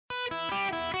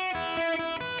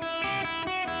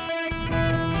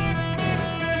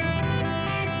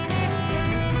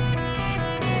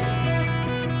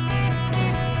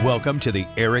Welcome to the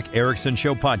Eric Erickson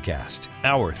Show podcast,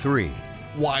 Hour 3.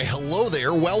 Why, hello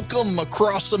there. Welcome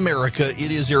across America.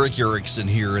 It is Eric Erickson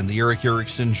here in the Eric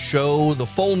Erickson Show. The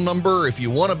phone number, if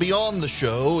you want to be on the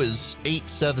show, is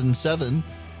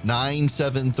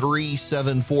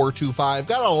 877-973-7425.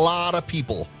 Got a lot of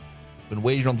people been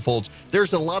waiting on the phones.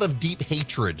 There's a lot of deep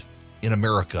hatred in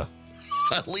America,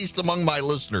 at least among my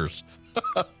listeners,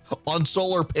 on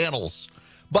solar panels.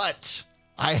 But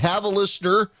I have a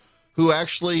listener who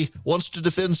actually wants to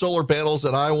defend solar panels,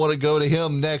 and I want to go to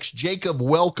him next. Jacob,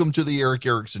 welcome to the Eric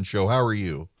Erickson Show. How are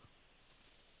you?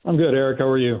 I'm good, Eric. How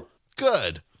are you?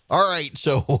 Good. All right,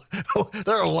 so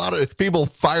there are a lot of people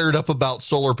fired up about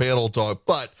solar panel talk,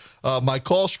 but my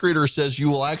call screener says you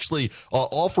will actually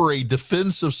offer a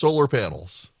defense of solar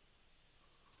panels.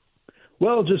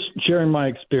 Well, just sharing my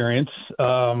experience.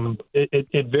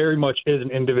 It very much is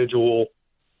an individual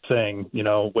thing. You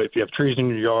know, if you have trees in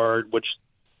your yard, which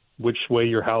way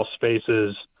your house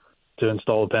faces to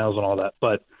install the panels and all that.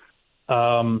 But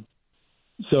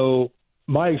so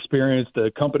my experience,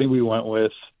 the company we went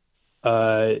with,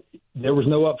 there was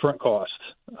no upfront cost.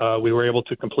 We were able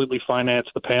to completely finance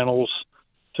the panels.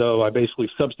 So I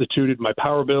basically substituted my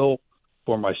power bill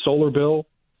for my solar bill.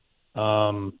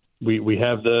 We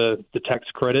have the tax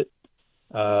credit,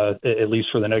 at least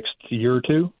for the next year or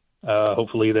two.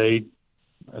 Hopefully they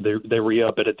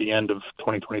re-up it at the end of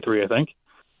 2023, I think.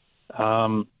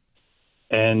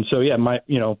 And so, yeah,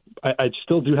 I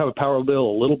still do have a power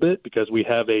bill a little bit because we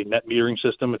have a net metering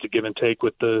system. It's a give and take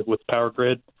with Power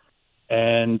Grid.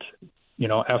 And, you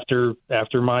know, after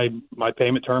my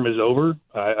payment term is over,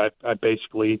 I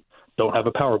basically don't have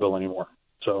a power bill anymore.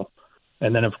 So,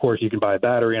 and then of course you can buy a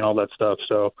battery and all that stuff.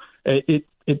 So it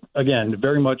again,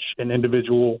 very much an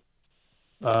individualized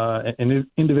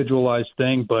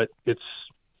thing, but it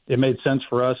made sense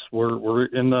for us. We're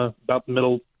in about the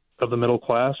middle of the middle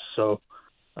class. So,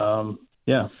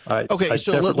 yeah. Okay.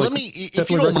 So let me, if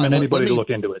you don't recommend mind, anybody let me to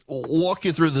look into it. Walk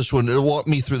me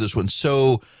through this one.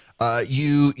 So,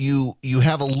 you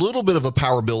have a little bit of a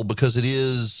power bill because it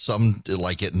is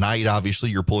like at night, obviously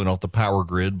you're pulling off the power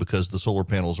grid because the solar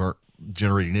panels aren't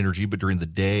generating energy, but during the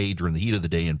day, during the heat of the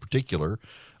day in particular,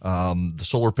 the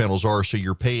solar panels are. So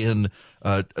you're paying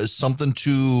something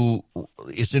to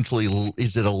essentially,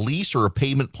 is it a lease or a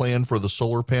payment plan for the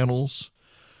solar panels?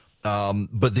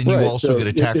 But then you also get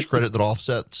a tax credit that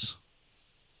offsets?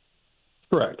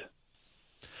 Correct.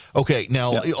 Okay.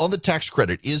 Now, on the tax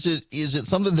credit, is it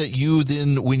something that you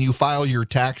then, when you file your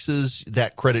taxes,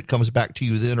 that credit comes back to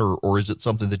you then, or is it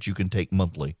something that you can take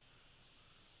monthly?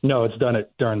 No, it's done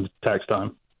during tax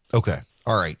time. Okay.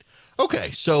 All right.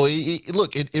 Okay. So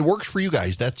it works for you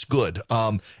guys. That's good.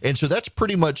 And so that's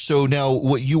pretty much, so now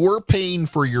what you were paying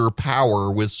for your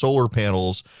power with solar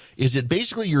panels, is it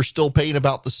basically you're still paying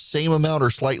about the same amount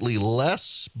or slightly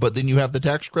less, but then you have the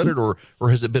tax credit, or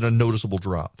has it been a noticeable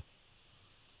drop?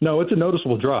 No, it's a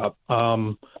noticeable drop.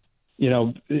 My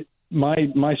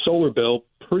solar bill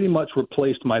pretty much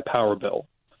replaced my power bill.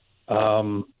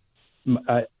 I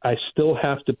still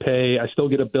have to pay. I still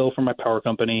get a bill from my power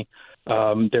company.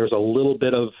 There's a little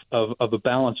bit of a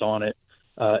balance on it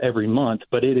every month,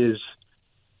 but it is,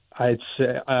 I'd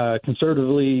say,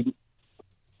 conservatively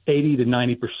 80 to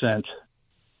 90%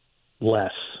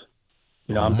 less.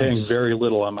 I'm paying very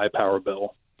little on my power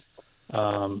bill.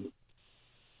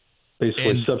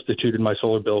 Basically substituted my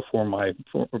solar bill for my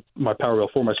power bill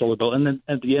for my solar bill, and then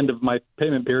at the end of my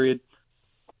payment period,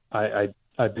 I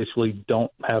basically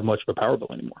don't have much of a power bill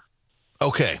anymore.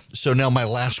 Okay. So now my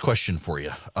last question for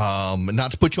you,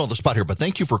 not to put you on the spot here, but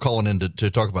thank you for calling in to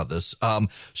talk about this.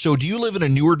 So do you live in a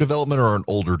newer development or an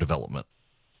older development?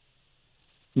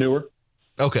 Newer.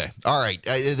 Okay. All right.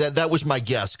 That was my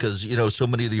guess because, so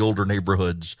many of the older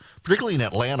neighborhoods, particularly in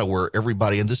Atlanta, where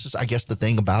everybody, and this is, I guess, the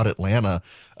thing about Atlanta,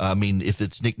 if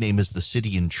its nickname is the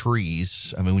city in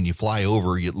trees, when you fly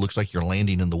over, it looks like you're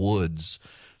landing in the woods.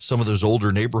 Some of those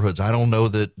older neighborhoods, I don't know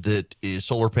that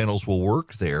solar panels will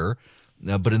work there.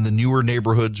 But in the newer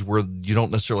neighborhoods where you don't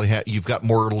necessarily have, you've got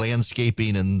more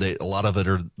landscaping, and a lot of it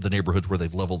are the neighborhoods where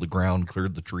they've leveled the ground,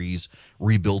 cleared the trees,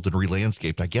 rebuilt and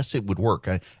re-landscaped. I guess it would work.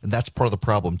 And that's part of the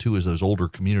problem too, is those older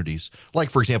communities.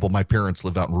 Like, for example, my parents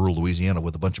live out in rural Louisiana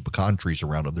with a bunch of pecan trees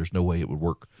around them. There's no way it would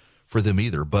work for them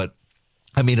either. But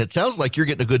it sounds like you're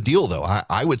getting a good deal, though.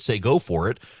 I would say go for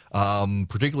it,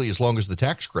 particularly as long as the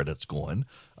tax credit's going.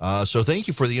 So thank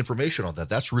you for the information on that.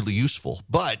 That's really useful.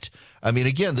 But,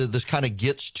 again, this kind of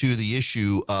gets to the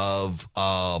issue of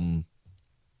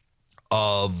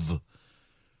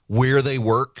where they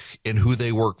work and who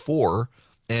they work for.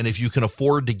 And if you can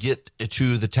afford to get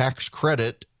to the tax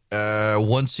credit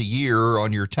once a year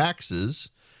on your taxes,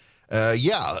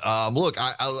 Look,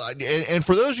 and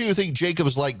for those of you who think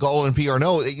Jacob's like Gall and PR,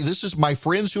 this is my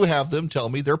friends who have them tell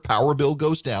me their power bill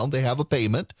goes down. They have a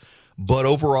payment, but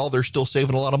overall they're still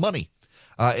saving a lot of money.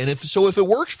 And if it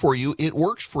works for you, it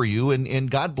works for you.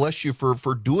 And God bless you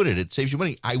for doing it. It saves you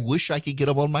money. I wish I could get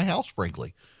them on my house,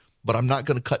 frankly, but I'm not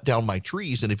going to cut down my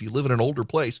trees. And if you live in an older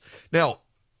place, now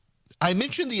I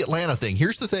mentioned the Atlanta thing.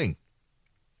 Here's the thing.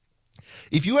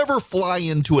 If you ever fly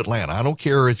into Atlanta, I don't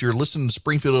care if you're listening to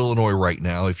Springfield, Illinois right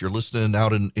now, if you're listening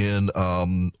out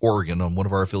in Oregon on one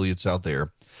of our affiliates out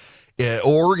there,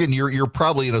 Oregon, you're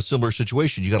probably in a similar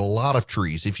situation. You got a lot of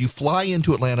trees. If you fly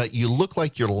into Atlanta, you look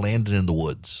like you're landing in the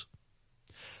woods.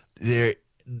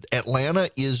 Atlanta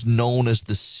is known as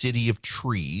the city of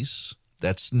trees.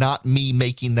 That's not me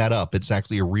making that up. It's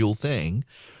actually a real thing.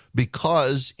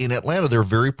 Because in Atlanta, they're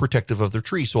very protective of their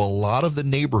trees. So a lot of the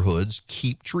neighborhoods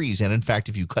keep trees. And in fact,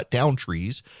 if you cut down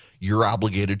trees, you're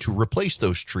obligated to replace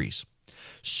those trees.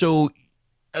 So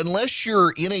unless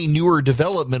you're in a newer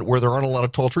development where there aren't a lot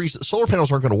of tall trees, solar panels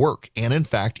aren't going to work. And in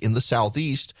fact, in the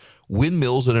Southeast,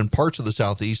 windmills and in parts of the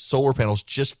Southeast, solar panels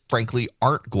just frankly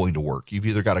aren't going to work. You've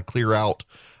either got to clear out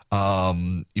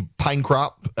pine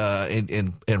crop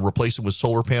and replace them with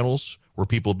solar panels where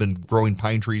people have been growing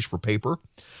pine trees for paper.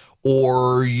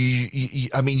 Or you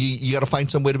got to find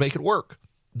some way to make it work.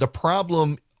 The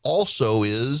problem also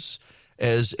is,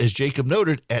 as Jacob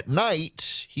noted, at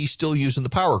night, he's still using the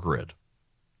power grid.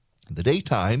 In the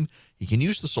daytime, he can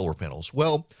use the solar panels.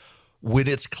 Well, when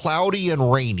it's cloudy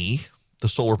and rainy, the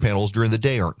solar panels during the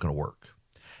day aren't going to work.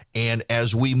 And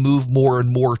as we move more and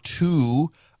more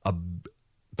to a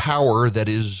power that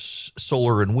is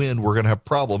solar and wind, we're going to have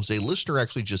problems. A listener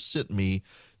actually just sent me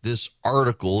this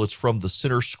article. It's from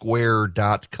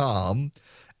thecentersquare.com.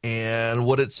 And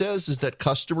what it says is that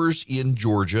customers in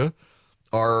Georgia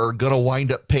are going to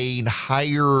wind up paying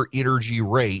higher energy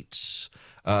rates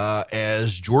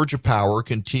as Georgia Power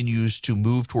continues to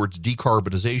move towards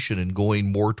decarbonization and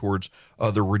going more towards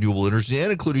other renewable energy,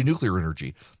 and including nuclear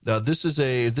energy. This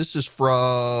is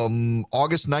from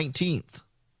August 19th.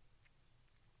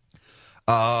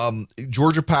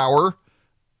 Georgia Power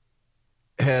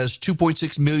has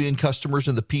 2.6 million customers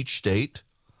in the Peach State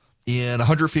in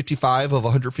 155 of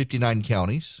 159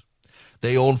 counties.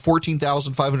 They own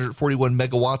 14,541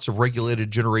 megawatts of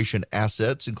regulated generation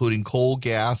assets, including coal,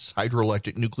 gas,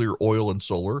 hydroelectric, nuclear, oil, and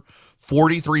solar.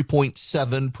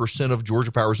 43.7% of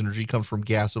Georgia Power's energy comes from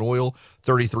gas and oil.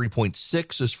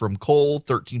 33.6% is from coal,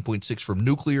 13.6% from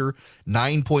nuclear,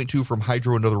 9.2% from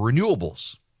hydro and other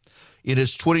renewables. In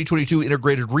its 2022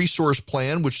 Integrated Resource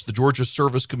Plan, which the Georgia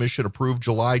Service Commission approved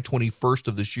July 21st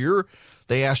of this year,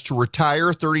 they asked to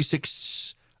retire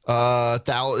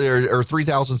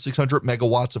 3,600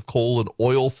 megawatts of coal and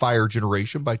oil fire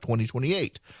generation by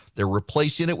 2028. They're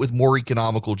replacing it with more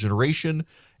economical generation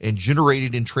and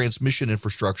generated in transmission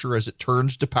infrastructure as it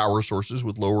turns to power sources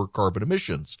with lower carbon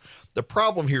emissions. The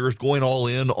problem here is going all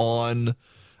in on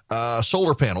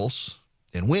solar panels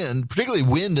and wind, particularly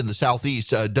wind in the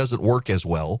Southeast, doesn't work as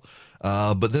well.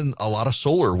 But then a lot of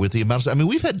solar with the amount of,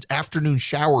 we've had afternoon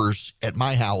showers at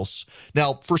my house.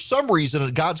 Now, for some reason,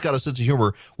 and God's got a sense of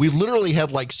humor, we've literally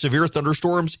had like severe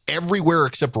thunderstorms everywhere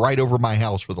except right over my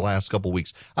house for the last couple of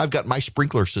weeks. I've got my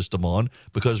sprinkler system on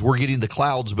because we're getting the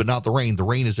clouds, but not the rain.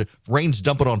 The rain's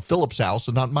dumping on Philip's house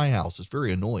and not my house. It's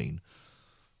very annoying.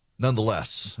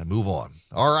 Nonetheless, I move on.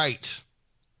 All right.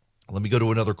 Let me go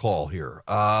to another call here.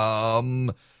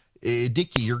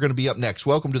 Dickie, you're going to be up next.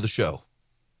 Welcome to the show.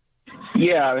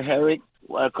 Yeah, Eric,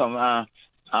 welcome.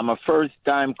 I'm a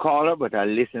first-time caller, but I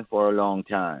listened for a long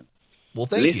time. Well,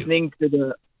 thank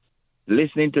you.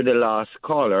 Listening to the last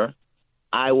caller,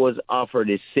 I was offered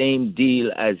the same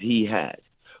deal as he had.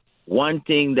 One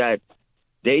thing that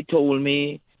they told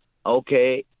me,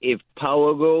 okay, if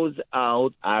power goes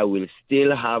out, I will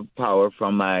still have power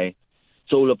from my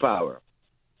solar power.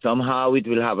 Somehow it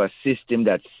will have a system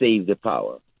that saves the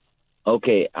power.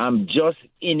 Okay, I'm just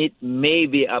in it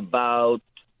maybe about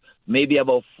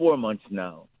 4 months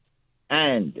now.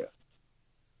 And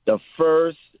the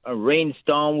first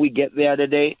rainstorm we get the other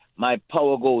day, my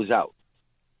power goes out.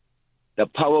 The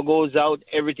power goes out,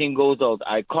 everything goes out.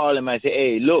 I call him, I say,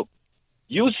 hey, look,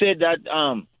 you said that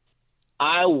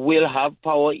I will have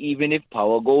power even if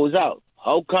power goes out.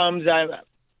 How comes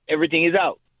everything is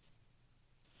out?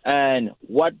 And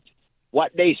what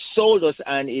they sold us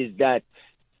on is that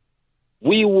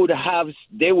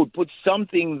they would put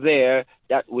something there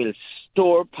that will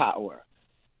store power.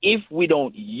 If we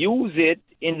don't use it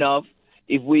enough,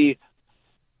 if we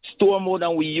store more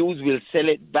than we use, we'll sell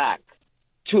it back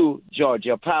to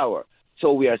Georgia Power.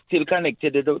 So we are still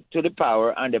connected to the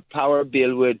power, and the power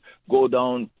bill would go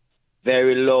down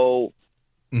very low.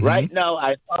 Mhm. Right now,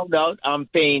 I found out I'm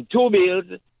paying 2 bills.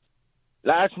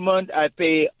 Last month, I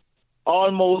pay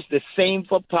almost the same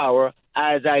for power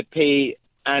as I pay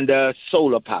under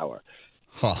solar power.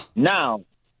 Huh. Now,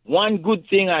 one good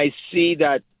thing I see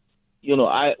that,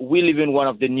 we live in one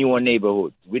of the newer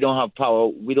neighborhoods. We don't have power.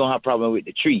 We don't have problem with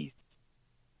the trees.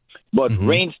 But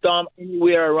rainstorm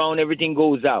anywhere around, everything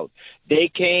goes out. They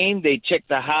came, they checked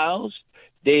the house,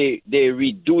 they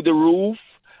redo the roof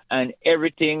and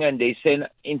everything, and they send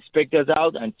inspectors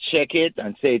out and check it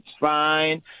and say it's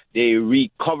fine. They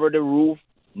recover the roof,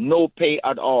 no pay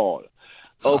at all.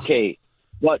 Okay,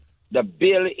 but the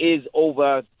bill is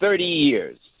over 30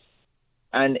 years.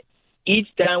 And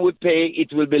each time we pay,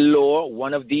 it will be lower.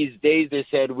 One of these days, they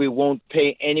said we won't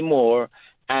pay anymore,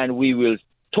 and we will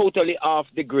totally off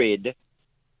the grid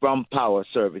from power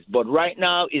service. But right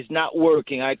now, it's not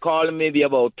working. I call them maybe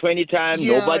about 20 times.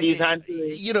 Yeah, Nobody's answering.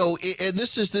 And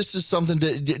this is something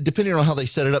that, depending on how they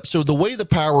set it up. So the way the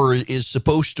power is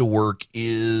supposed to work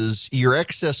is your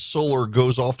excess solar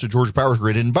goes off to Georgia Power's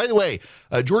grid. And by the way,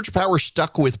 Georgia Power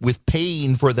stuck with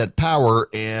paying for that power.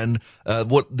 And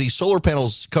what the solar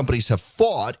panels companies have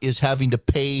fought is having to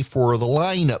pay for the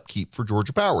line upkeep for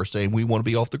Georgia Power, saying we want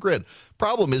to be off the grid.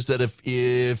 Problem is that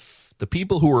if the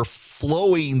people who are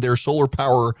flowing their solar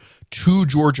power to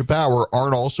Georgia Power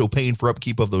aren't also paying for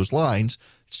upkeep of those lines,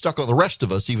 it's stuck on the rest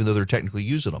of us, even though they're technically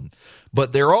using them.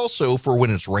 But they're also, for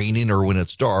when it's raining or when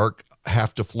it's dark,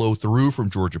 have to flow through from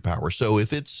Georgia Power. So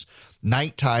if it's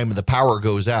nighttime and the power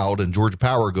goes out and Georgia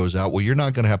Power goes out, well, you're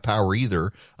not going to have power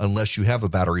either unless you have a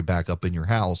battery backup in your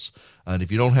house. And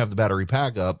if you don't have the battery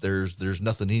backup, there's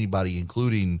nothing anybody,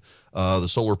 including the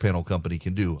solar panel company,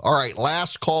 can do. All right,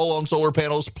 last call on solar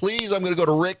panels. Please, I'm going to go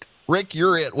to Rick. Rick,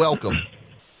 you're it. Welcome.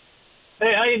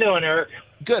 Hey, how you doing, Eric?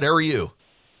 Good. How are you?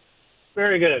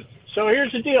 Very good. So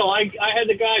here's the deal. I had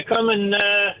the guy come and,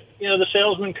 the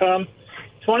salesman come,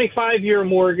 25-year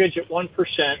mortgage at 1%.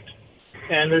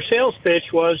 And their sales pitch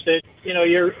was that,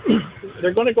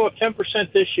 they're going to go up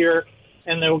 10% this year,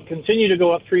 and they'll continue to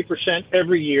go up 3%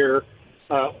 every year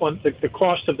on the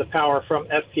cost of the power from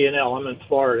FP&L. I'm in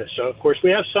Florida. So, of course,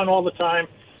 we have sun all the time.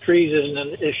 Trees isn't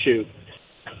an issue.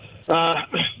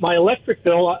 My electric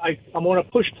bill, I'm on a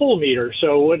push-pull meter.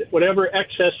 So whatever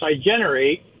excess I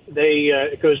generate,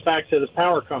 it goes back to the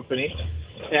power company.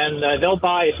 And they'll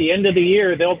buy, at the end of the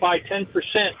year, they'll buy 10%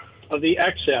 of the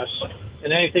excess.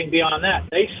 And anything beyond that,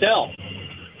 they sell.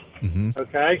 Mm-hmm.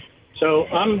 Okay? So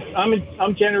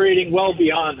I'm generating well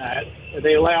beyond that.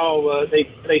 They allow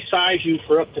they size you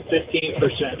for up to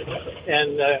 15%,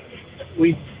 and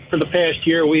for the past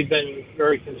year we've been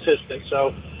very consistent.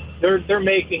 So they're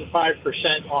making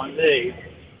 5% on me.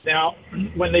 Now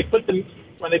when they put the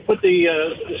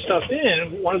stuff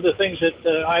in, one of the things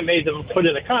that I made them put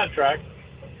in a contract,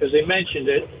 because they mentioned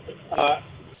it,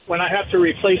 when I have to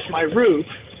replace my roof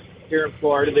here in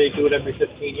Florida, they do it every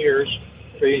 15 years.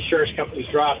 The insurance companies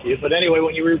drop you. But anyway,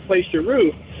 when you replace your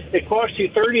roof, it costs you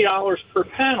 $30 per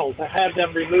panel to have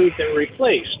them removed and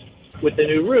replaced with the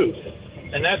new roof.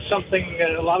 And that's something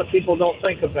that a lot of people don't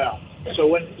think about. So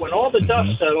when all the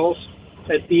dust settles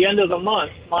at the end of the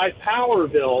month, my power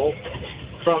bill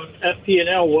from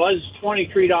FP&L was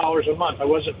 $23 a month. I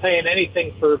wasn't paying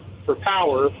anything for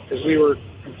power because we were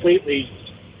completely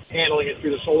handling it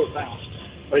through the solar panels.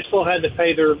 But I still had to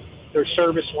pay their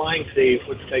service line fee,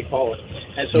 which they call it.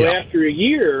 And so after a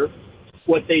year,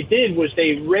 what they did was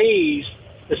they raised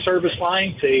the service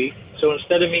line fee. So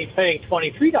instead of me paying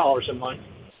 $23 a month,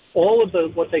 all of the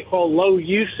what they call low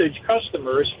usage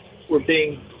customers were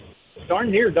being darn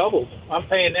near doubled. I'm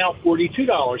paying now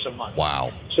 $42 a month.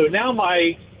 Wow. So now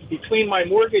between my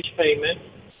mortgage payment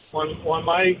on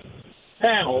my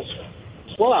panels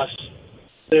plus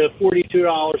the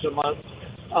 $42 a month,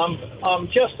 I'm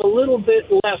just a little bit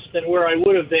less than where I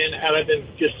would have been had I been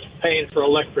just paying for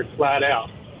electric flat out.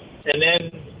 And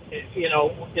then,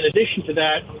 in addition to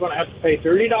that, I'm going to have to pay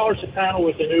 $30 a panel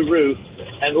with a new roof.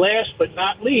 And last but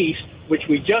not least, which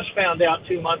we just found out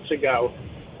 2 months ago,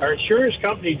 our insurance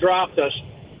company dropped us,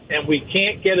 and we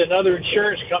can't get another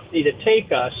insurance company to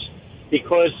take us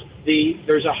because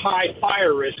there's a high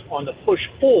fire risk on the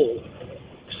push-pull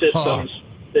systems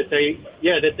that they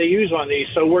use on these.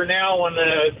 So we're now on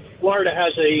Florida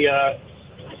has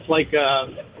what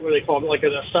do they call it, like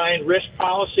an assigned risk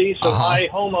policy. So my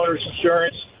homeowner's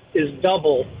insurance is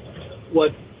double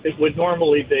what it would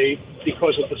normally be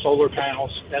because of the solar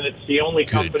panels, and it's the only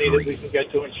company that we can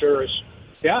get to insure us.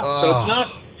 Yeah, so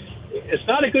it's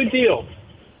not a good deal.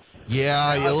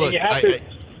 Yeah, look,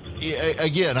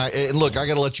 again, and look, I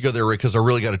got to let you go there, Rick, because I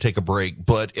really got to take a break.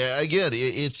 But again,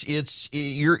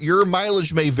 your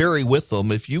mileage may vary with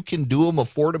them. If you can do them,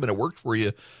 afford them, and it works for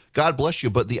you, God bless you.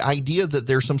 But the idea that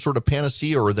there's some sort of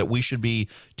panacea or that we should be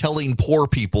telling poor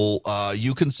people,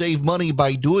 you can save money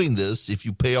by doing this if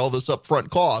you pay all this upfront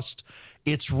cost.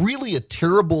 It's really a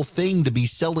terrible thing to be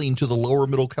selling to the lower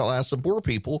middle class and poor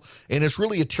people. And it's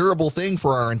really a terrible thing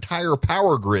for our entire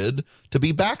power grid to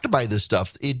be backed by this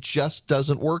stuff. It just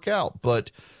doesn't work out.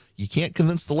 But you can't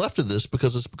convince the left of this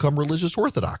because it's become religious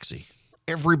orthodoxy.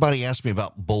 Everybody asked me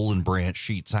about Boll and Branch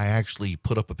sheets. I actually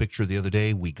put up a picture the other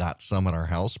day. We got some at our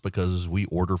house because we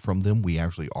order from them. We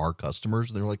actually are customers.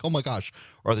 They're like, oh my gosh,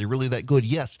 are they really that good?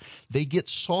 Yes, they get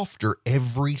softer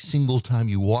every single time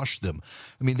you wash them.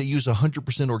 I mean, they use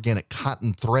 100% organic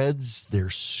cotton threads.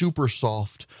 They're super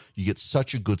soft. You get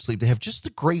such a good sleep. They have just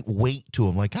a great weight to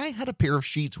them. Like I had a pair of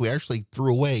sheets we actually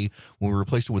threw away when we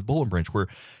replaced them with Boll and Branch, where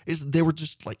they were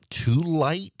just like too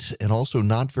light and also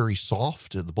not very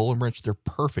soft. The Boll and Branch, they're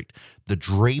perfect. The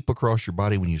drape across your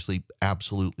body when you sleep,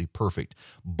 absolutely perfect.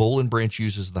 Boll and Branch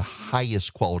uses the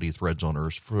highest quality threads on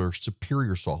earth for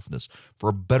superior softness, for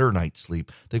a better night's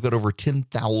sleep. They've got over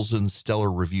 10,000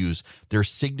 stellar reviews. Their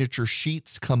signature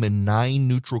sheets come in 9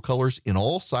 neutral colors in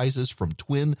all sizes from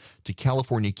twin to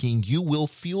California King. You will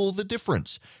feel the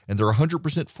difference. And they're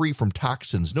 100% free from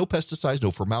toxins, no pesticides,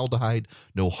 no formaldehyde,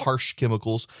 no harsh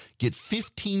chemicals. Get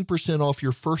 15% off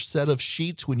your first set of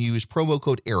sheets when you use promo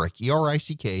code ERIC,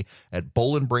 E-R-I-C-K, at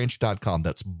bollandbranch.com.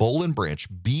 That's Boll and Branch,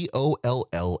 B-O-L-L-A-N-D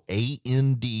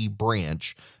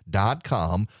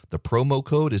branch.com. The promo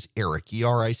code is ERIC,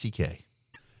 E-R-I-C-K.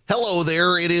 Hello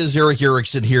there, it is Eric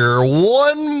Erickson here.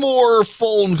 One more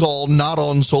phone call, not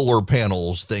on solar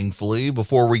panels, thankfully,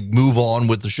 before we move on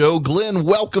with the show. Glenn,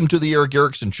 welcome to the Eric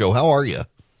Erickson Show. How are you?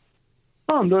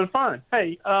 Oh, I'm doing fine.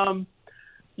 Hey,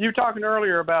 you were talking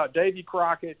earlier about Davy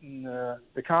Crockett and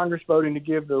the Congress voting to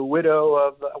give the widow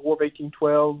of the War of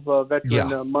 1812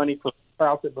 veteran money for the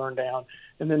house that burned down,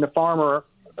 and then the farmer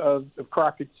of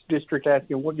Crockett's district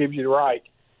asking what gives you the right.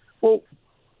 Well,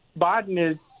 Biden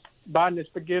has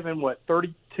forgiven,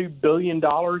 $32 billion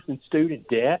in student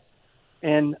debt,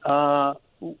 and but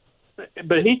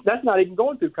that's not even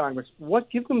going through Congress. What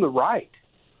gives them the right?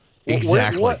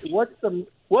 Exactly. What's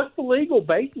the legal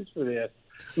basis for this?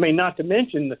 I mean, not to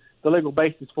mention the legal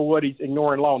basis for what he's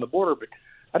ignoring law on the border. But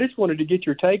I just wanted to get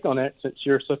your take on that, since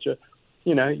you're such a,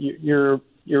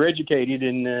 you're educated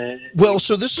in. Well,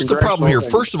 so this is the problem here.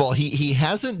 First of all, he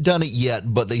hasn't done it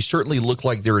yet, but they certainly look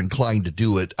like they're inclined to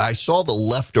do it. I saw the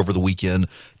left over the weekend,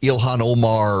 Ilhan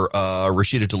Omar,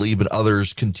 Rashida Tlaib, and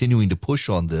others continuing to push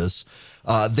on this.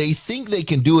 They think they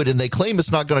can do it, and they claim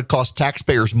it's not going to cost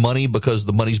taxpayers money because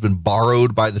the money's been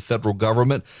borrowed by the federal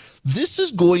government. This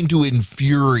is going to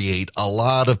infuriate a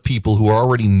lot of people who are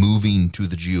already moving to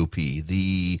the GOP.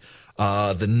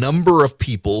 The number of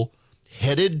people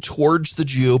headed towards the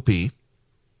GOP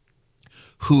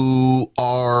who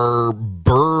are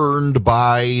burned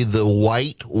by the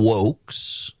white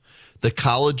wokes, the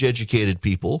college-educated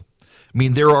people. I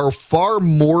mean, there are far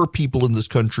more people in this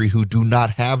country who do not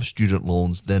have student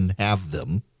loans than have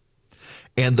them.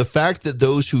 And the fact that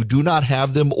those who do not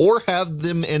have them or have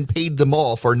them and paid them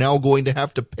off are now going to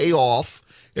have to pay off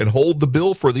and hold the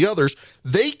bill for the others,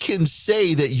 they can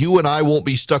say that you and I won't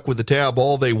be stuck with the tab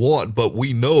all they want, but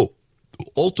we know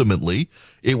ultimately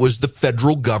it was the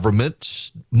federal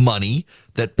government's money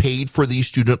that paid for these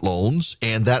student loans,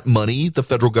 and that money, the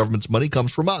federal government's money,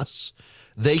 comes from us.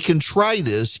 They can try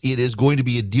this. It is going to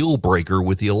be a deal breaker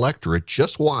with the electorate.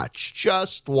 Just watch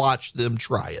them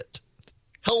try it.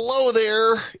 Hello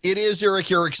there. It is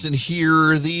Eric Erickson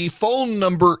here. The phone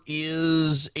number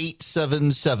is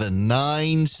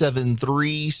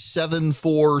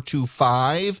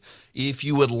 877-973-7425. If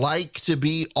you would like to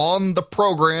be on the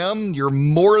program, you're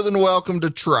more than welcome to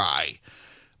try.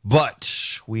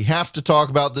 But we have to talk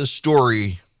about this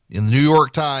story in the New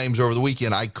York Times over the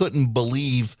weekend. I couldn't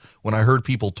believe when I heard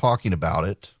people talking about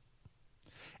it.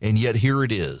 And yet here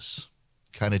it is.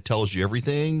 Kind of tells you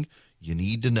everything you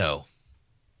need to know.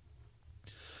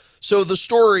 So the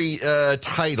story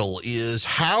title is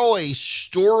How a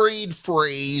Storied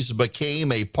Phrase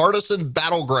Became a Partisan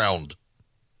Battleground.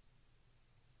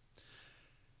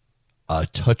 A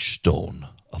touchstone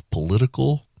of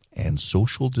political and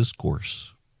social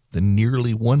discourse. The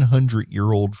nearly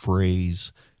 100-year-old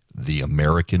phrase, the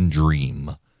American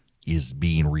dream, is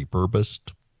being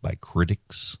repurposed by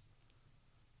critics.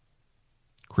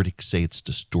 Critics say it's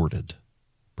distorted,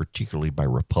 particularly by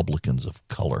Republicans of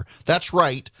color. That's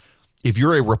right. If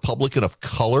you're a Republican of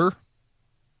color,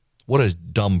 what a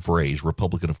dumb phrase,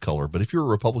 Republican of color. But if you're a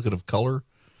Republican of color,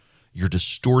 You're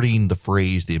distorting the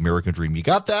phrase, the American dream. You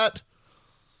got that?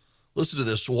 Listen to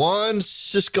this. Juan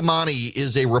Ciscomani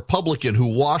is a Republican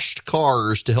who washed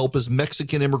cars to help his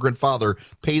Mexican immigrant father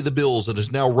pay the bills and is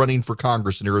now running for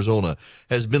Congress in Arizona.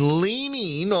 Has been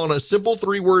leaning on a simple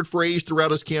 3-word phrase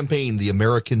throughout his campaign, the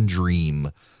American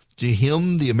dream. To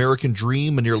him, the American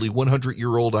dream, a nearly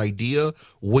 100-year-old idea,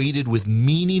 weighted with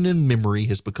meaning and memory,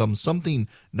 has become something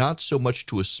not so much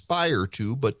to aspire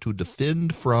to, but to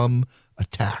defend from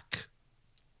attack.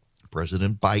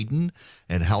 President Biden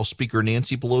and House Speaker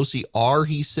Nancy Pelosi are,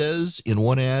 he says, in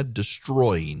one ad,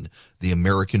 destroying the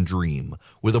American dream.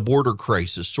 With a border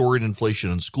crisis, soaring inflation,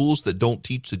 and schools that don't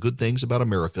teach the good things about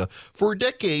America, for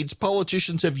decades,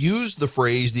 politicians have used the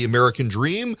phrase, the American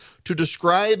dream, to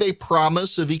describe a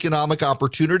promise of economic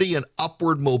opportunity and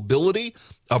upward mobility,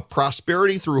 of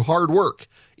prosperity through hard work.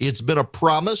 It's been a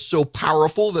promise so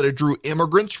powerful that it drew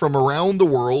immigrants from around the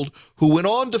world who went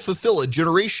on to fulfill it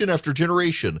generation after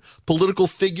generation. Political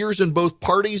figures in both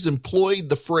parties employed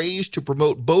the phrase to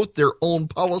promote both their own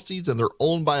policies and their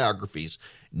own biographies.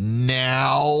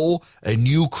 Now, a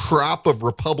new crop of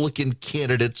Republican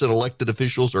candidates and elected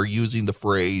officials are using the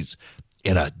phrase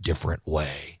in a different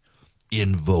way,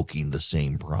 invoking the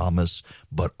same promise,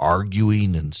 but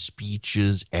arguing in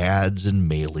speeches, ads, and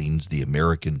mailings the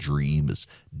American dream is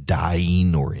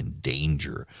dying or in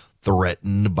danger,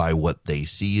 threatened by what they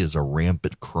see as a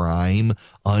rampant crime,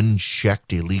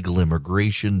 unchecked illegal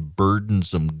immigration,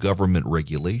 burdensome government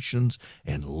regulations,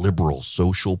 and liberal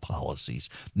social policies.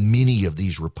 Many of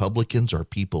these Republicans are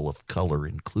people of color,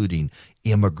 including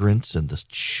immigrants and the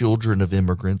children of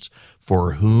immigrants,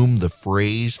 for whom the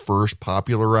phrase first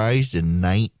popularized in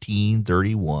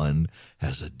 1931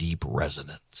 has a deep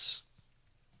resonance.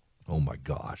 Oh my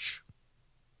gosh.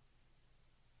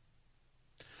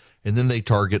 And then they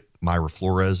target Myra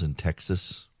Flores in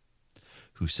Texas,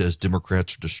 who says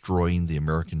Democrats are destroying the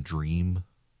American dream.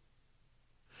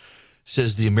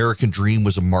 Says the American dream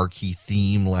was a marquee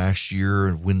theme last year.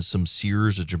 And Winsome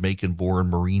Sears, a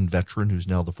Jamaican-born Marine veteran who's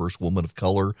now the first woman of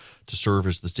color to serve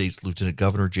as the state's lieutenant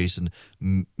governor, Jason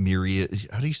Miyares,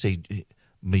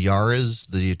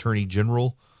 the attorney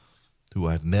general, who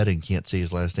I've met and can't say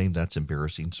his last name. That's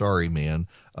embarrassing. Sorry, man.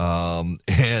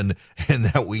 And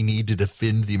that we need to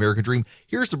defend the American dream.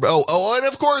 Here's the, and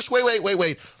of course, wait.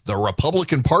 The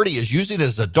Republican Party is using it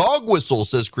as a dog whistle,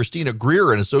 says Christina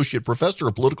Greer, an associate professor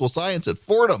of political science at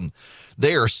Fordham.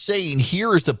 They are saying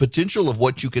here is the potential of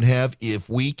what you can have if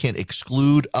we can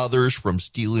exclude others from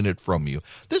stealing it from you.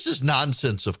 This is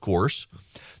nonsense, of course.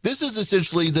 This is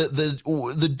essentially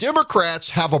the Democrats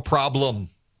have a problem.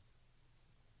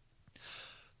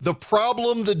 The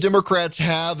problem the Democrats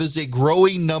have is a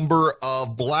growing number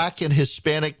of Black and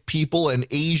Hispanic people and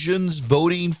Asians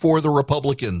voting for the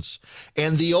Republicans.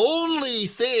 And the only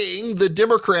thing the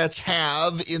Democrats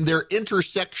have in their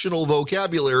intersectional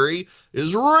vocabulary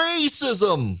is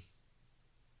racism.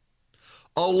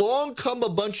 Along come a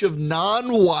bunch of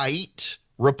non-white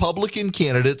Republican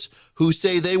candidates who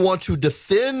say they want to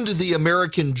defend the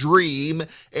American dream,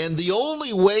 and the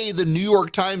only way the New York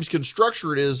Times can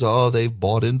structure it is, they've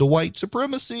bought into white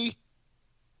supremacy.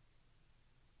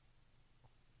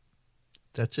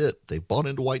 That's it. They've bought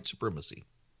into white supremacy.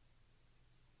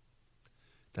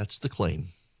 That's the claim.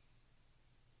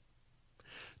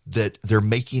 That they're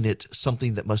making it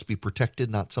something that must be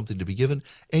protected, not something to be given.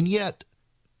 And yet,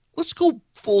 let's go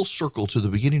full circle to the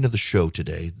beginning of the show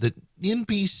today. The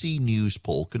NBC News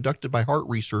poll conducted by Hart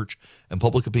Research and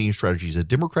Public Opinion Strategies, a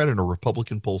Democrat and a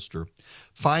Republican pollster,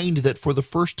 find that for the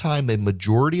first time, a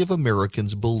majority of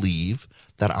Americans believe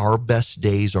that our best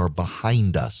days are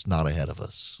behind us, not ahead of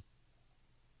us.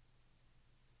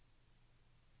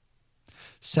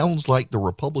 Sounds like the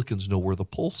Republicans know where the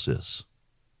pulse is.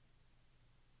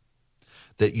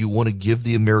 That you want to give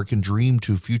the American dream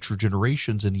to future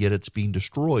generations, and yet it's being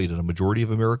destroyed, and a majority of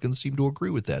Americans seem to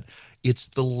agree with that. It's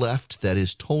the left that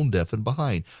is tone deaf and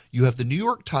behind. You have the New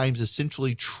York Times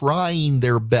essentially trying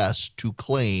their best to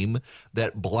claim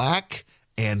that Black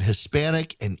and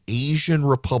Hispanic and Asian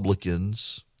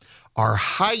Republicans are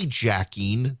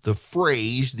hijacking the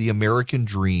phrase, the American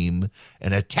dream,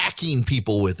 and attacking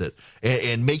people with it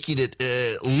and making it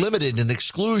limited and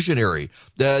exclusionary.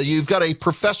 You've got a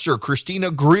professor, Christina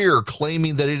Greer,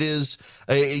 claiming that it is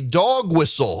a dog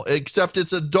whistle, except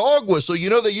it's a dog whistle. You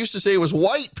know, they used to say it was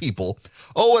white people.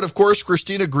 Oh, and of course,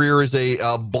 Christina Greer is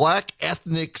a Black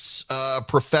ethnics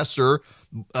professor.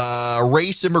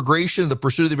 Race, Immigration, The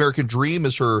Pursuit of the American Dream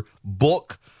is her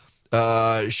book.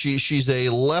 She's a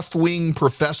left-wing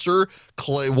professor,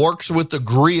 works with the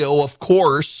Griot, of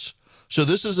course, So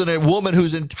this is a woman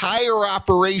whose entire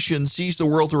operation sees the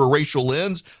world through a racial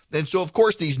lens. And so, of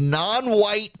course, these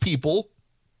non-white people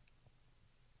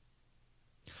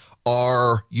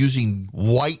are using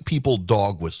white people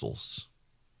dog whistles.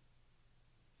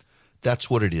 That's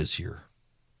what it is here.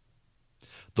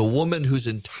 The woman whose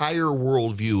entire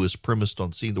worldview is premised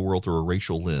on seeing the world through a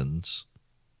racial lens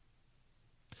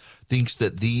thinks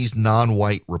that these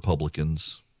non-white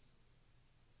Republicans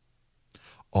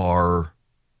are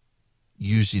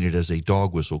using it as a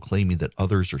dog whistle, claiming that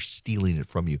others are stealing it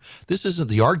from you. This isn't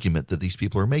the argument that these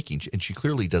people are making, and she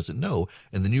clearly doesn't know,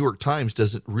 and the New York Times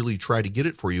doesn't really try to get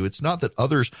it for you. It's not that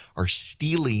others are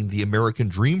stealing the American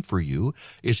dream for you.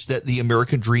 It's that the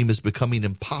American dream is becoming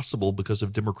impossible because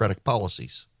of Democratic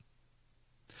policies.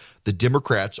 The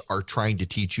Democrats are trying to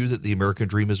teach you that the American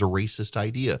dream is a racist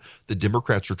idea. The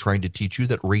Democrats are trying to teach you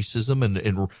that racism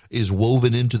and is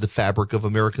woven into the fabric of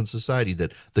American society,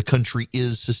 that the country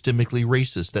is systemically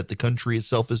racist, that the country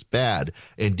itself is bad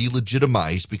and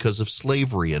delegitimized because of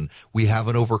slavery, and we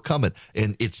haven't overcome it.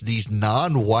 And it's these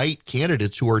non-white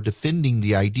candidates who are defending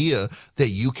the idea that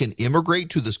you can immigrate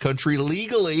to this country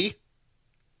legally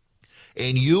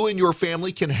and you and your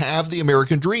family can have the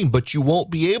American dream, but you won't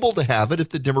be able to have it if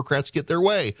the Democrats get their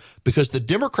way, because the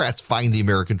Democrats find the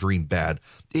American dream bad.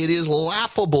 It is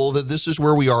laughable that this is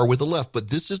where we are with the left, but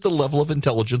this is the level of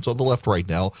intelligence on the left right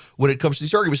now when it comes to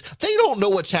these arguments. They don't know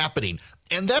what's happening,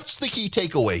 and that's the key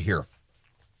takeaway here.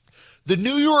 The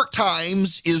New York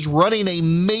Times is running a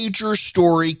major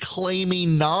story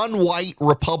claiming non-white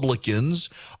Republicans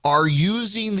are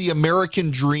using the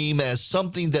American dream as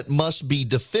something that must be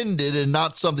defended and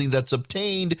not something that's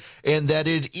obtained, and that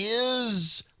it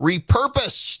is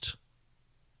repurposed.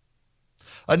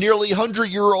 A nearly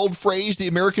 100-year-old phrase, the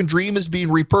American dream, is being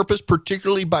repurposed,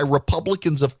 particularly by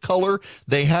Republicans of color.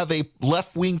 They have a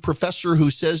left-wing professor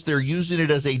who says they're using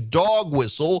it as a dog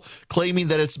whistle, claiming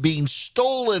that it's being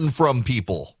stolen from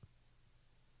people.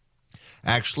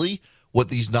 Actually, what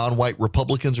these non-white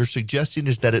Republicans are suggesting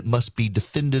is that it must be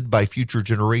defended by future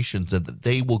generations and that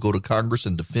they will go to Congress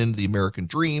and defend the American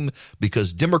dream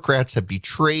because Democrats have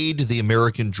betrayed the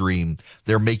American dream.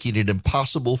 They're making it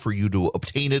impossible for you to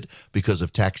obtain it because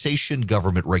of taxation,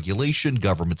 government regulation,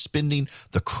 government spending,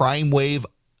 the crime wave,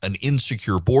 an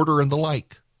insecure border, and the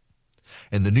like.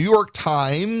 And the New York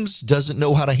Times doesn't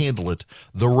know how to handle it.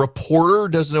 The Reporter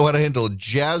doesn't know how to handle it.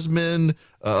 Jasmine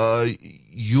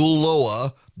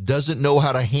Ulloa doesn't know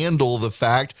how to handle the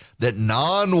fact that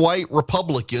non-white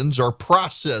Republicans are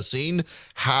processing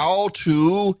how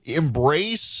to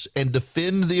embrace and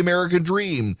defend the American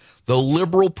dream. The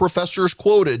liberal professors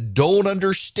quoted don't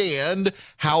understand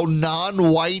how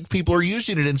non-white people are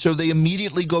using it, and so they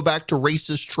immediately go back to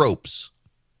racist tropes.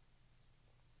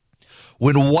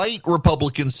 When white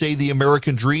Republicans say the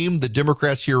American dream, the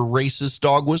Democrats hear racist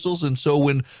dog whistles. And so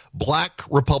when black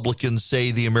Republicans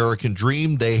say the American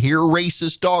dream, they hear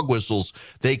racist dog whistles.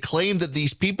 They claim that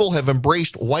these people have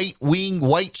embraced white-wing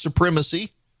white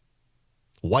supremacy.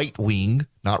 White wing,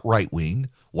 not right wing,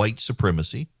 white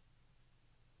supremacy.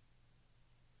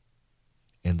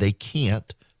 And they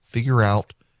can't figure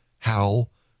out how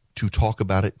to talk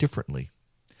about it differently.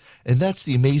 And that's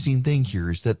the amazing thing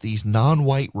here, is that these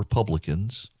non-white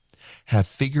Republicans have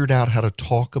figured out how to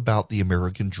talk about the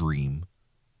American dream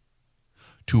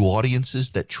to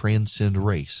audiences that transcend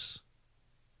race,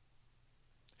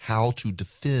 how to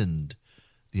defend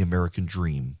the American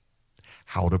dream,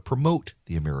 how to promote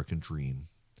the American dream,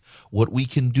 what we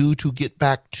can do to get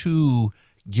back to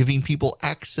giving people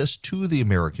access to the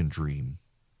American dream.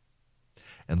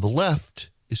 And the left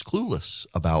is clueless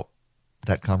about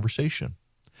that conversation.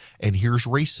 And here's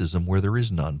racism where there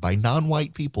is none. By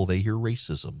non-white people, they hear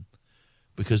racism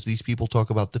because these people talk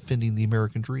about defending the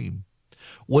American dream.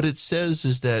 What it says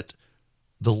is that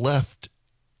the left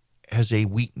has a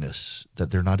weakness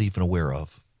that they're not even aware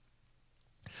of.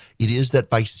 It is that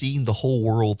by seeing the whole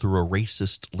world through a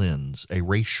racist lens, a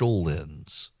racial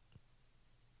lens,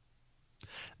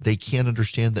 they can't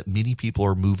understand that many people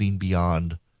are moving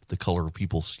beyond the color of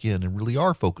people's skin and really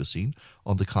are focusing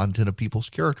on the content of people's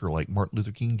character, like Martin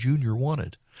Luther King Jr.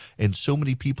 wanted. And so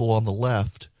many people on the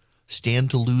left stand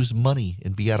to lose money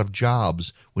and be out of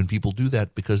jobs when people do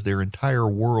that because their entire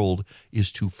world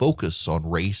is to focus on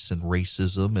race and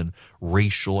racism and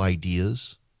racial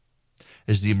ideas.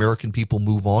 As the American people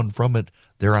move on from it,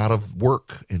 they're out of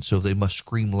work, and so they must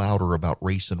scream louder about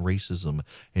race and racism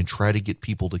and try to get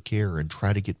people to care and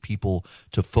try to get people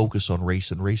to focus on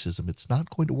race and racism. It's not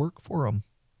going to work for them.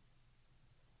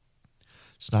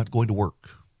 It's not going to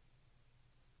work.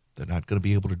 They're not going to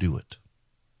be able to do it.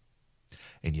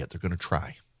 And yet they're going to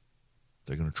try.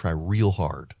 They're going to try real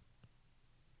hard.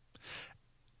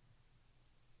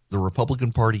 The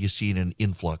Republican Party is seeing an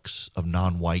influx of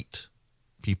non-white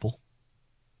people,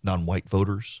 non-white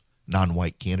voters,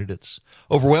 non-white candidates.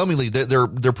 Overwhelmingly, they're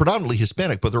predominantly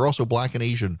Hispanic, but they're also Black and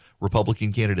Asian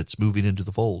Republican candidates moving into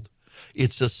the fold.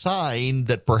 It's a sign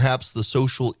that perhaps the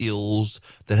social ills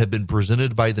that have been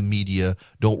presented by the media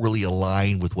don't really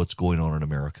align with what's going on in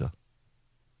America.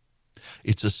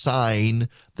 It's a sign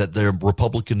that the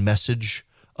Republican message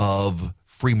of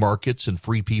free markets and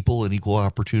free people and equal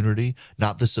opportunity,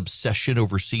 not this obsession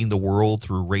over seeing the world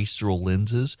through racial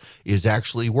lenses, is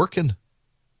actually working.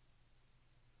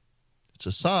 It's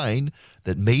a sign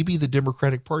that maybe the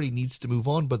Democratic Party needs to move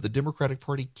on, but the Democratic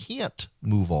Party can't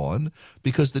move on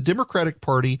because the Democratic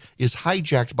Party is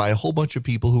hijacked by a whole bunch of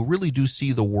people who really do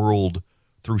see the world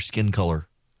through skin color.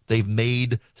 They've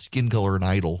made skin color an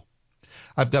idol.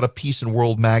 I've got a piece in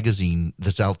World Magazine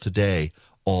that's out today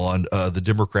on the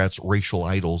Democrats' racial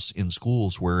idols in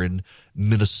schools, where in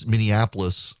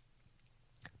Minneapolis,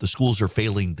 the schools are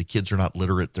failing. The kids are not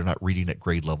literate. They're not reading at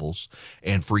grade levels.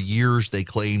 And for years, they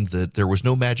claimed that there was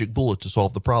no magic bullet to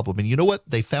solve the problem. And you know what?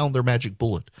 They found their magic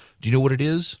bullet. Do you know what it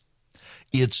is?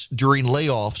 It's during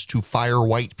layoffs to fire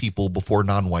white people before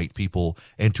non-white people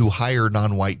and to hire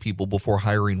non-white people before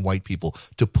hiring white people,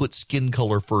 to put skin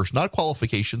color first, not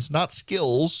qualifications, not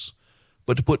skills,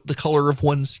 but to put the color of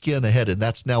one's skin ahead. And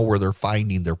that's now where they're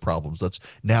finding their problems. That's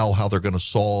now how they're going to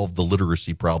solve the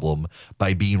literacy problem,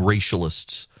 by being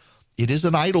racialists. It is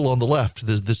an idol on the left,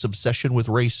 this obsession with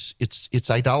race. It's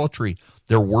idolatry.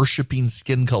 They're worshiping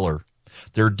skin color.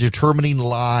 They're determining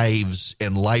lives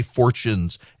and life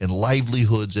fortunes and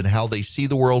livelihoods and how they see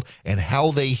the world and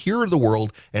how they hear the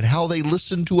world and how they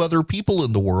listen to other people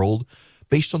in the world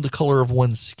based on the color of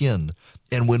one's skin.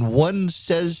 And when one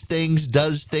says things,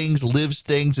 does things, lives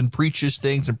things, and preaches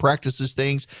things and practices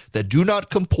things that do not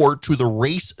comport to the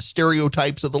race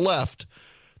stereotypes of the left,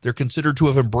 they're considered to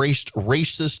have embraced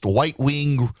racist,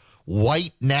 white-wing,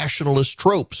 white nationalist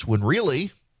tropes, when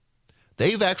really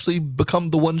they've actually become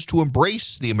the ones to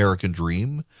embrace the American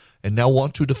dream and now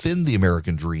want to defend the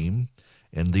American dream.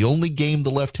 And the only game the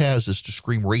left has is to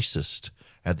scream racist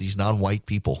at these non-white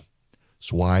people.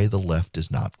 It's why the left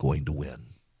is not going to win.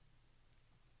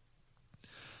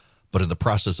 But in the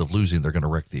process of losing, they're going to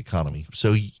wreck the economy.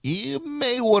 So you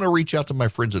may want to reach out to my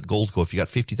friends at Goldco. If you got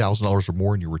 $50,000 or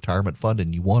more in your retirement fund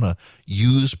and you want to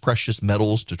use precious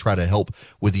metals to try to help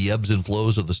with the ebbs and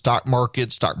flows of the stock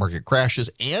market crashes,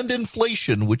 and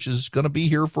inflation, which is going to be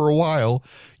here for a while,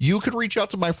 you can reach out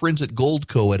to my friends at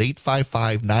Goldco at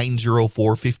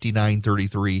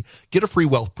 855-904-5933. Get a free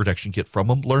wealth protection kit from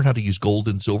them. Learn how to use gold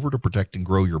and silver to protect and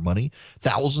grow your money.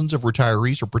 Thousands of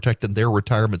retirees are protecting their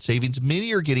retirement savings.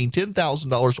 Many are getting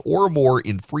 $10,000 or more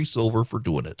in free silver for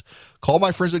doing it. Call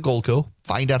my friends at Goldco.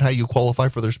 Find out how you qualify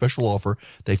for their special offer.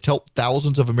 They've helped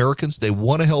thousands of Americans. They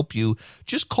want to help you.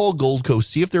 Just call Goldco.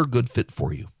 See if they're a good fit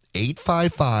for you.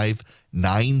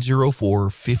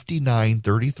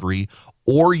 855-904-5933.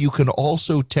 Or you can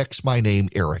also text my name,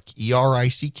 Eric,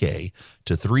 E-R-I-C-K,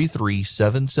 to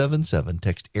 33777.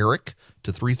 Text Eric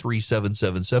to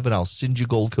 33777. I'll send you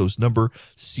Goldco's number.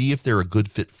 See if they're a good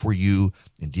fit for you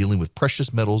in dealing with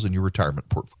precious metals in your retirement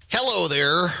portfolio. Hello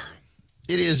there.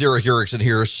 It is Eric Erickson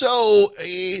here. So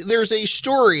there's a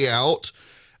story out.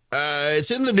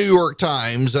 It's in the New York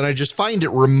Times, and I just find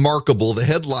it remarkable. The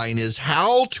headline is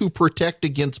How to Protect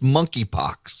Against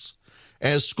Monkeypox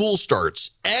as School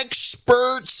Starts.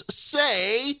 Experts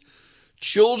say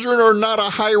children are not a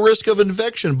high risk of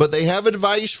infection, but they have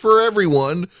advice for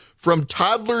everyone from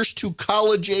toddlers to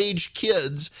college-age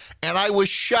kids. And I was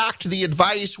shocked the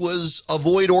advice was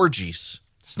avoid orgies.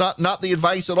 It's not the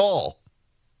advice at all.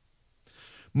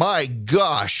 My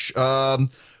gosh.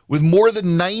 With more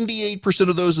than 98%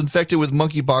 of those infected with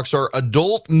monkeypox are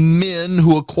adult men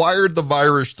who acquired the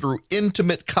virus through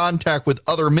intimate contact with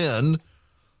other men.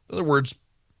 In other words,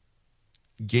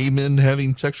 gay men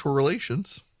having sexual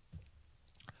relations.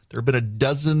 There have been a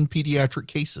dozen pediatric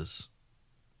cases.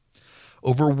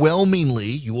 Overwhelmingly,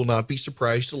 you will not be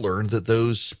surprised to learn that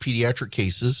those pediatric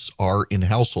cases are in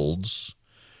households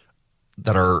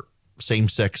that are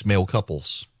same-sex male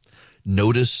couples.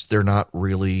 Notice they're not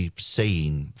really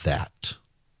saying that.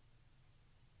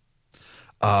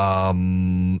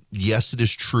 Yes, it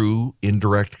is true.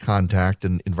 Indirect contact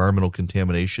and environmental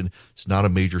contamination is not a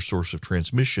major source of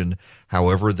transmission.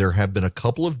 However, there have been a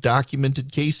couple of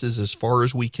documented cases, as far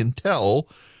as we can tell,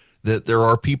 that there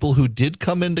are people who did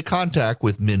come into contact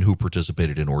with men who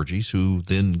participated in orgies who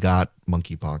then got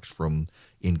monkeypox from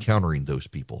encountering those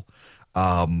people.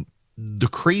 The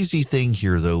crazy thing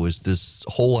here, though, is this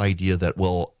whole idea that,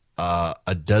 well,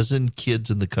 a dozen kids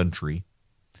in the country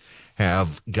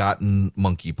have gotten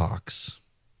monkeypox.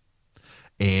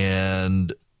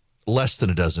 And less than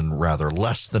a dozen.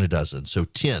 So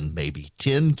 10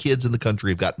 kids in the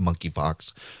country have gotten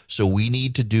monkeypox. So we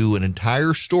need to do an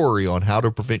entire story on how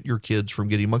to prevent your kids from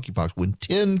getting monkeypox when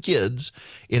 10 kids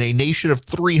in a nation of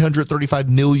 335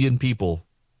 million people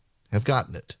have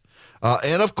gotten it.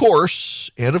 And of course,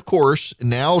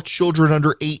 now children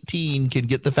under 18 can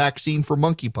get the vaccine for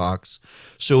monkeypox.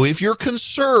 So if you're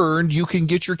concerned, you can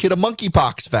get your kid a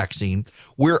monkeypox vaccine.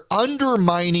 We're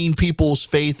undermining people's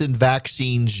faith in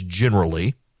vaccines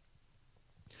generally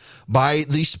by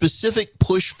the specific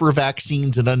push for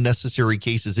vaccines in unnecessary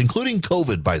cases, including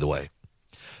COVID, by the way.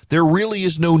 There really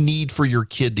is no need for your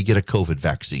kid to get a COVID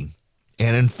vaccine.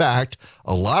 And in fact,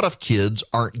 a lot of kids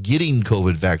aren't getting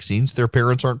COVID vaccines. Their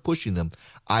parents aren't pushing them.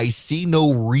 I see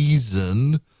no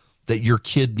reason that your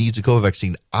kid needs a COVID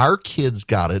vaccine. Our kids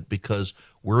got it because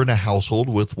we're in a household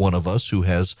with one of us who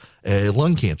has a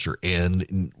lung cancer.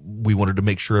 And we wanted to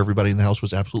make sure everybody in the house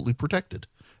was absolutely protected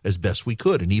as best we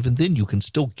could. And even then, you can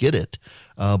still get it.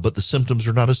 But the symptoms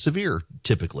are not as severe,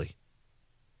 typically.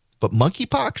 But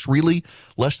monkeypox, really,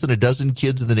 less than a dozen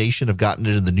kids in the nation have gotten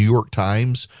it, and the New York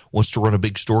Times wants to run a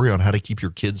big story on how to keep your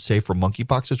kids safe from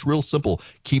monkeypox. It's real simple.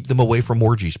 Keep them away from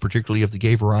orgies, particularly of the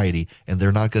gay variety, and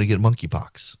they're not going to get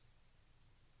monkeypox.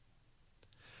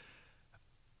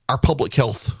 Our public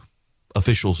health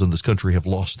officials in this country have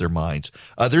lost their minds.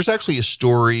 There's actually a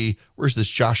story. Where's this?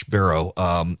 Josh Barrow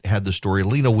had the story.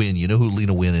 Lena Wynn, you know who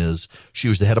Lena Wynn is? She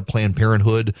was the head of Planned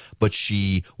Parenthood, but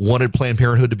she wanted Planned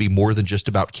Parenthood to be more than just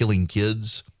about killing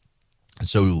kids. And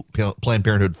so Planned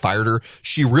Parenthood fired her.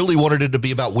 She really wanted it to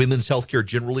be about women's health care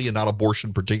generally and not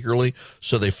abortion particularly.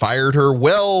 So they fired her.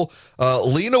 Well,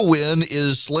 Lena Wynn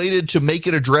is slated to make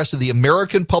an address at the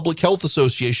American Public Health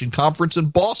Association conference in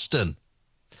Boston.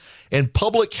 And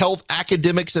public health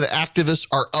academics and activists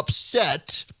are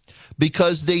upset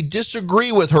because they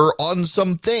disagree with her on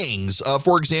some things.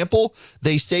 For example,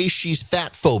 they say she's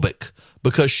fat phobic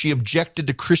because she objected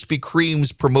to Krispy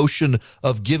Kreme's promotion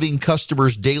of giving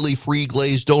customers daily free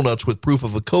glazed donuts with proof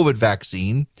of a COVID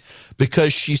vaccine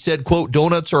because she said, quote,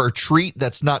 donuts are a treat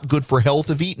that's not good for health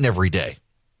if eaten every day.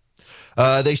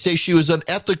 They say she was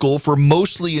unethical for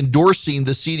mostly endorsing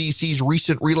the CDC's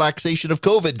recent relaxation of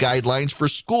COVID guidelines for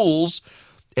schools,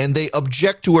 and they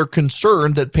object to her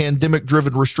concern that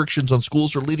pandemic-driven restrictions on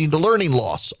schools are leading to learning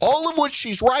loss, all of which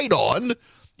she's right on,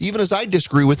 even as I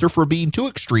disagree with her for being too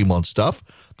extreme on stuff.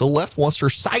 The left wants her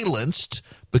silenced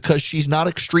because she's not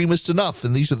extremist enough,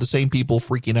 and these are the same people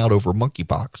freaking out over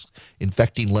monkeypox,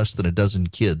 infecting less than a dozen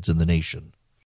kids in the nation.